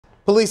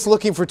Police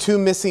looking for two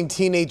missing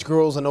teenage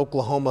girls in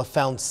Oklahoma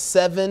found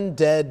 7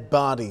 dead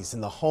bodies in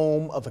the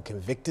home of a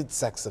convicted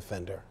sex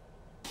offender.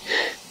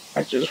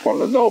 I just want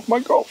to know if my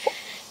girlfriend.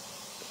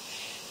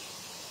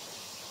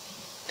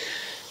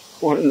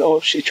 I want to know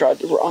if she tried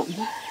to run.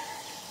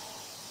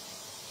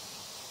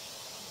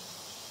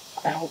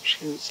 I hope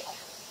she didn't suffer.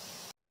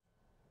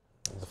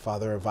 The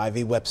father of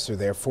Ivy Webster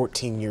there,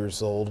 14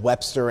 years old.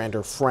 Webster and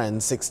her friend,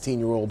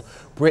 16-year-old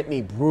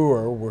Brittany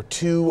Brewer, were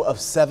 2 of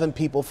 7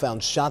 people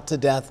found shot to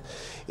death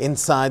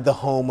inside the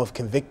home of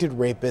convicted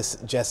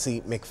rapist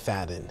Jesse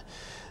McFadden.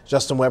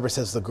 Justin Weber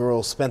says the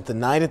girls spent the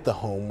night at the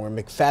home where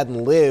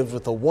McFadden lived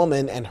with a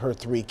woman and her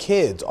 3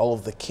 kids. All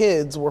of the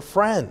kids were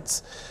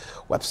friends.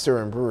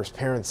 Webster and Brewer's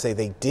parents say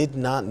they did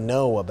not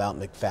know about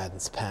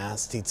McFadden's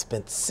past. He'd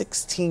spent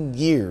 16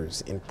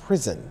 years in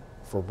prison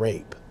for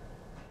rape.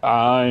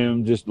 I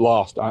am just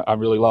lost. I'm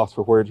really lost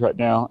for words right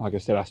now. Like I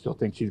said, I still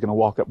think she's going to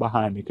walk up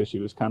behind me because she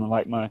was kind of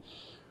like my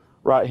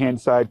right-hand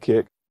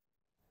sidekick.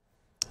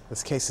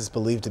 This case is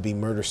believed to be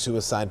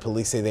murder-suicide.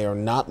 Police say they are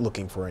not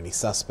looking for any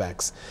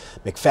suspects.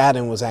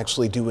 McFadden was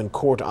actually due in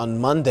court on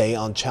Monday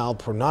on child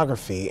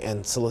pornography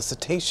and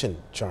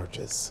solicitation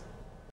charges.